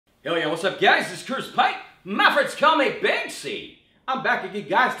Yo, yo, what's up, guys? This is Curtis Pike. My friends call me Big C. I'm back again,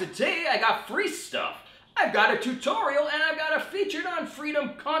 guys. Today, I got free stuff. I've got a tutorial, and I've got a featured on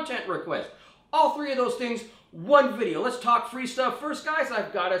Freedom content request. All three of those things, one video. Let's talk free stuff first, guys.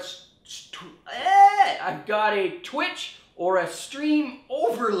 I've got a Twitch or a stream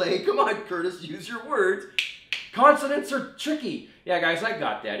overlay. Come on, Curtis, use your words. Consonants are tricky. Yeah, guys, I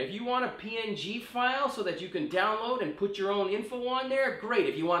got that. If you want a PNG file so that you can download and put your own info on there, great.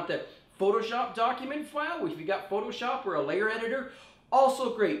 If you want the Photoshop document file, if you got Photoshop or a layer editor,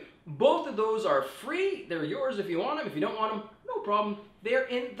 also great. Both of those are free. They're yours if you want them. If you don't want them, no problem. They're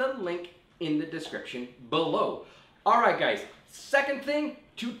in the link in the description below. All right, guys. Second thing,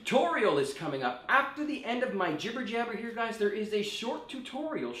 tutorial is coming up. After the end of my jibber jabber here, guys, there is a short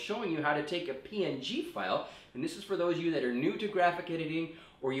tutorial showing you how to take a PNG file. And this is for those of you that are new to graphic editing,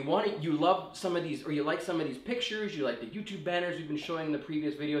 or you love some of these, or you like some of these pictures, you like the YouTube banners we've been showing in the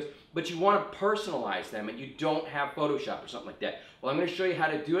previous videos, but you want to personalize them and you don't have Photoshop or something like that. Well, I'm going to show you how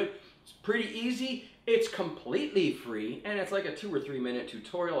to do it. It's pretty easy. It's completely free, and it's like a 2 or 3 minute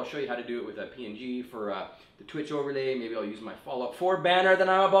tutorial. I'll show you how to do it with a PNG for the Twitch overlay. Maybe I'll use my Fallout 4 banner that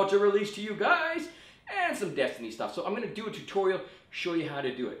I'm about to release to you guys, and some Destiny stuff. So I'm going to do a tutorial, show you how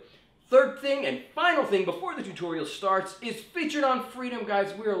to do it. Third thing and final thing before the tutorial starts is featured on Freedom,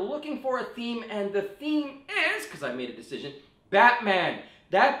 guys. We are looking for a theme, and the theme is, because I made a decision, Batman.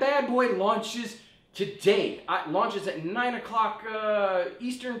 That bad boy launches today. It launches at 9 o'clock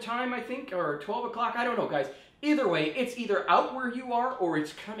Eastern time, I think, or 12 o'clock. I don't know, guys. Either way, it's either out where you are or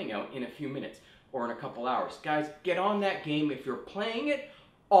it's coming out in a few minutes or in a couple hours. Guys, get on that game. If you're playing it,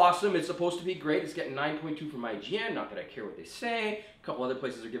 awesome. It's supposed to be great. It's getting 9.2 from IGN. Not that I care what they say. A couple other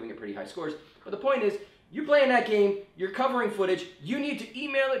places are giving it pretty high scores. But the point is, you're playing that game, you're covering footage, you need to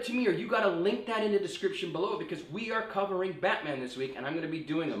email it to me, or you got to link that in the description below, because we are covering Batman this week, and I'm going to be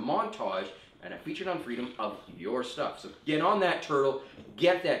doing a montage and a featured on Freedom of your stuff. So get on that, turtle.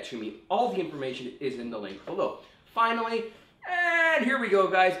 Get that to me. All the information is in the link below. Finally, and here we go,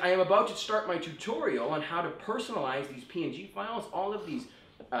 guys. I am about to start my tutorial on how to personalize these PNG files, all of these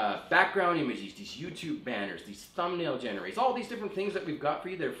background images, these YouTube banners, these thumbnail generators, all these different things that we've got for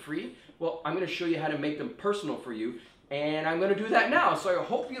you. They're free. Well, I'm going to show you how to make them personal for you, and I'm going to do that now. So I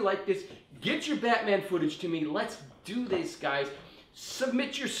hope you like this. Get your Batman footage to me. Let's do this, guys.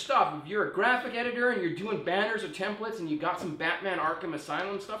 Submit your stuff. If you're a graphic editor and you're doing banners or templates and you got some Batman Arkham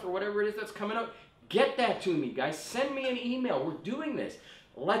Asylum stuff or whatever it is that's coming up, get that to me, guys. Send me an email. We're doing this.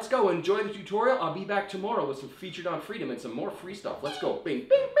 Let's go. Enjoy the tutorial. I'll be back tomorrow with some featured on Freedom and some more free stuff. Let's go. Bing, bing,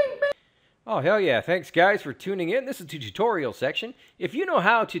 bing, bing. Oh, hell yeah. Thanks, guys, for tuning in. This is the tutorial section. If you know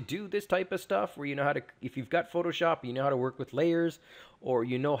how to do this type of stuff, where you know how to, if you've got Photoshop, you know how to work with layers, or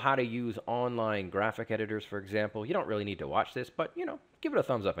you know how to use online graphic editors, for example, you don't really need to watch this, but, you know, give it a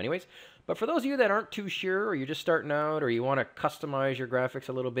thumbs up anyways. But for those of you that aren't too sure, or you're just starting out, or you want to customize your graphics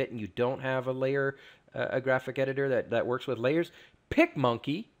a little bit and you don't have a graphic editor that works with layers,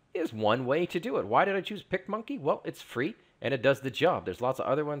 Picmonkey is one way to do it. Why did I choose Picmonkey? Well, it's free and it does the job. There's lots of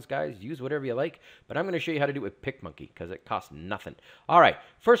other ones, guys. Use whatever you like, but I'm going to show you how to do it with Picmonkey because it costs nothing. All right,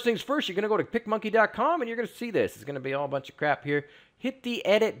 first things first, you're going to go to picmonkey.com and you're going to see this. It's going to be all a bunch of crap here. Hit the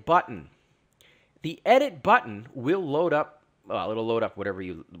edit button. The edit button will load up, well, it'll load up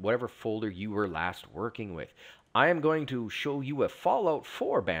whatever folder you were last working with. I am going to show you a Fallout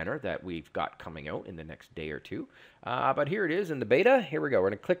 4 banner that we've got coming out in the next day or two. But here it is in the beta. Here we go. We're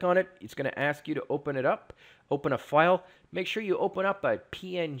going to click on it. It's going to ask you to open it up, open a file. Make sure you open up a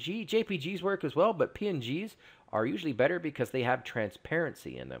PNG. JPGs work as well, but PNGs are usually better because they have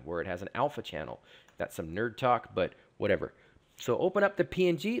transparency in them, where it has an alpha channel. That's some nerd talk, but whatever. So open up the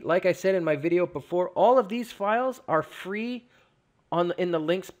PNG. Like I said in my video before, all of these files are free in the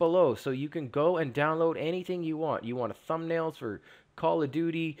links below, so you can go and download anything you want. You want thumbnails for Call of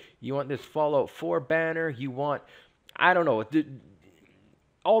Duty, you want this Fallout 4 banner, you want, I don't know,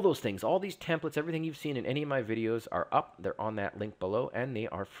 all those things, all these templates, everything you've seen in any of my videos are up. They're on that link below, and they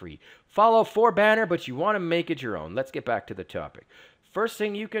are free. Fallout 4 banner, but you want to make it your own. Let's get back to the topic. First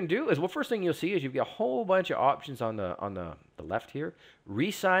thing you can do is, well, first thing you'll see is you've got a whole bunch of options on the left here.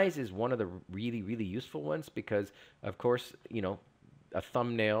 Resize is one of the really, really useful ones because, of course, you know, a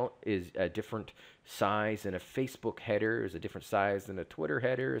thumbnail is a different size than a Facebook header, is a different size than a Twitter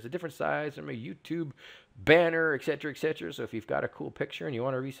header, is a different size than a YouTube banner, etc., etc. So if you've got a cool picture and you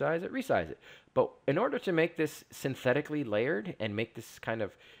want to resize it, resize it. But in order to make this synthetically layered and make this kind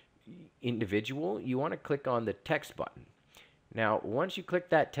of individual, you want to click on the text button. Now, once you click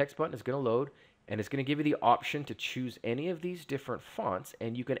that text button, it's going to load, and it's going to give you the option to choose any of these different fonts,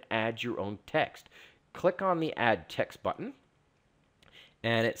 and you can add your own text. Click on the Add Text button,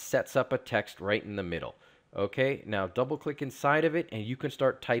 and it sets up a text right in the middle. Okay, now double click inside of it and you can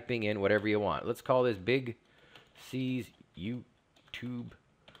start typing in whatever you want. Let's call this Big C's YouTube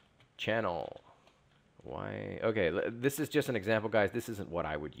channel. Why? Okay, this is just an example, guys. This isn't what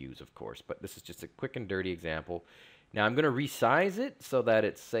I would use, of course, but this is just a quick and dirty example. Now I'm going to resize it so that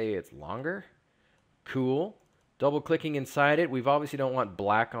it's longer. Cool. Double clicking inside it. We've obviously don't want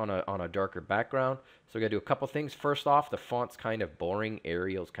black on a darker background. So we got to do a couple things. First off, the font's kind of boring.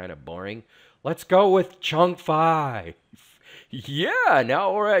 Arial's kind of boring. Let's go with Chunk 5. Yeah,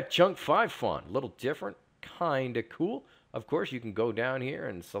 now we're at Chunk 5 font. A little different, kind of cool. Of course, you can go down here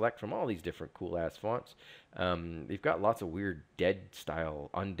and select from all these different cool-ass fonts. They've got lots of weird dead style,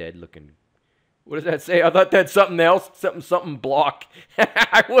 undead looking. What does that say? I thought that's something else. Something block.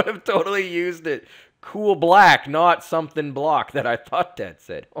 I would have totally used it. Cool black, not something block that I thought that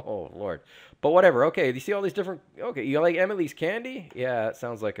said. Oh, Lord. But whatever. Okay, do you see all these different... Okay, you like Emily's Candy? Yeah, that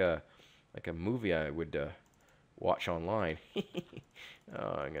sounds like a movie I would watch online.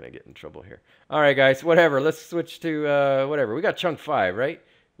 Oh, I'm going to get in trouble here. All right, guys, whatever. Let's switch to whatever. We got Chunk 5, right?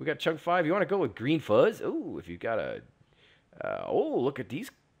 We got Chunk 5. You want to go with Green Fuzz? Ooh, if you've got a... oh, look at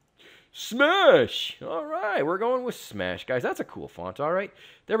these. Smash! All right, we're going with Smash, guys. That's a cool font, all right?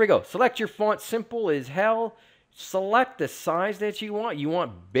 There we go. Select your font. Simple as hell. Select the size that you want. You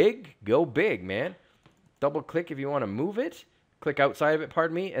want big? Go big, man. Double click if you want to move it. Click outside of it,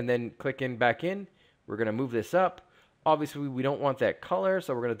 pardon me, and then click in back in. We're going to move this up. Obviously, we don't want that color,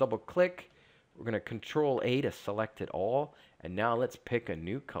 so we're going to double click. We're going to Control A to select it all. And now let's pick a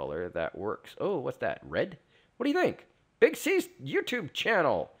new color that works. Oh, what's that? Red? What do you think? Big C's YouTube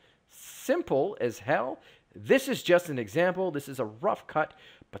channel. Simple as hell. This is just an example. This is a rough cut,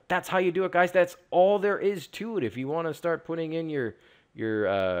 but that's how you do it, guys. That's all there is to it. If you want to start putting in your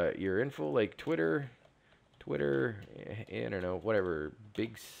info, like Twitter, I don't know, whatever,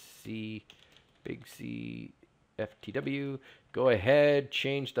 Big C FTW. Go ahead,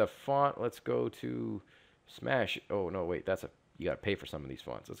 change the font. Let's go to Smash. Oh no, wait, you gotta pay for some of these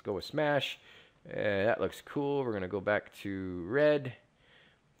fonts. Let's go with Smash. That looks cool. We're gonna go back to red.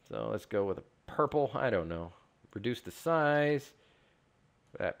 So let's go with a purple. I don't know. Reduce the size.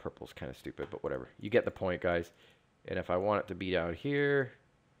 That purple's kind of stupid, but whatever. You get the point, guys. And if I want it to be down here,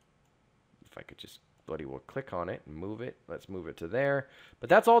 if I could just bloody well click on it and move it. Let's move it to there. But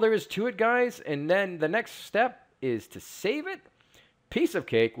that's all there is to it, guys. And then the next step is to save it. Piece of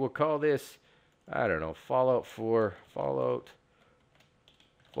cake. We'll call this, I don't know, Fallout 4. Fallout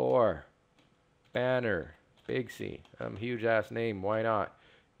 4. Banner. Big C. Huge ass name. Why not?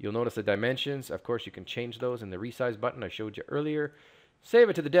 You'll notice the dimensions. Of course, you can change those in the resize button I showed you earlier. Save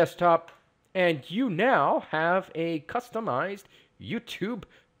it to the desktop. And you now have a customized YouTube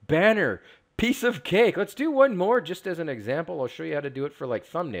banner. Piece of cake. Let's do one more just as an example. I'll show you how to do it for like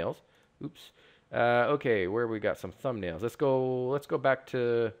thumbnails. Oops. Okay, where we got some thumbnails. Let's go back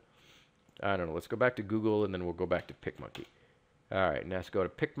to, I don't know, let's go back to Google and then we'll go back to Picmonkey. All right, now let's go to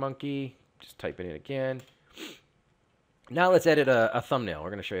Picmonkey. Just type it in again. Now let's edit a thumbnail.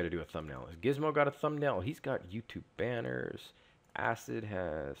 We're going to show you how to do a thumbnail. Gizmo got a thumbnail. He's got YouTube banners. Acid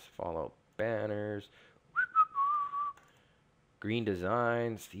has Fallout banners. Green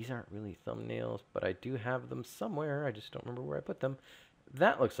designs. These aren't really thumbnails, but I do have them somewhere. I just don't remember where I put them.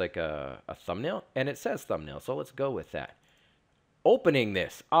 That looks like a thumbnail, and it says thumbnail, so let's go with that. Opening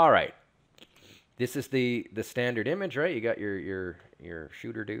this. All right. This is the standard image, right? You got your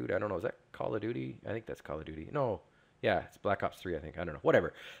shooter dude. I don't know. Is that Call of Duty? I think that's Call of Duty. No. Yeah, it's Black Ops 3, I think. I don't know.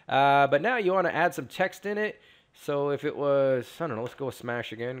 Whatever. But now you want to add some text in it. So if it was, I don't know, let's go with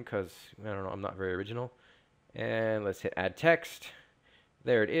Smash again because, I don't know, I'm not very original. And let's hit add text.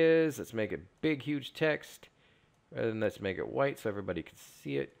 There it is. Let's make it big, huge text. And let's make it white so everybody can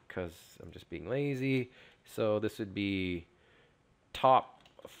see it because I'm just being lazy. So this would be top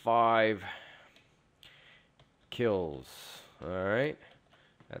 5 kills. All right.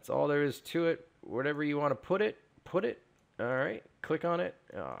 That's all there is to it. Whatever you want to put it. Put it. All right. Click on it.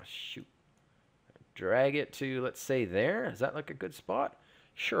 Oh, shoot. Drag it to, let's say, there. Does that look a good spot?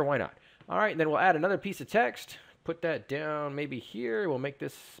 Sure, why not? All right, and then we'll add another piece of text. Put that down maybe here. We'll make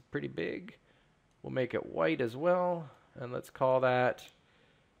this pretty big. We'll make it white as well. And let's call that,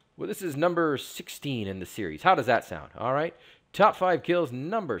 well, this is number 16 in the series. How does that sound? All right. Top 5 kills,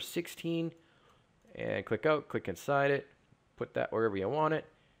 number 16. And click out, click inside it. Put that wherever you want it.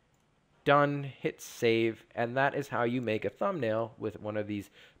 done, hit save, and that is how you make a thumbnail with one of these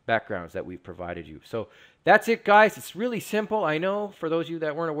backgrounds that we've provided you. So that's it, guys. It's really simple. I know for those of you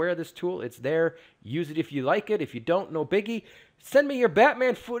that weren't aware of this tool, it's there. Use it if you like it. If you don't, no biggie. Send me your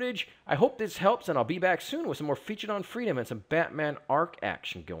Batman footage. I hope this helps, and I'll be back soon with some more Featured on Freedom and some Batman arc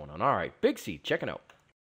action going on. All right, Big C, checking out.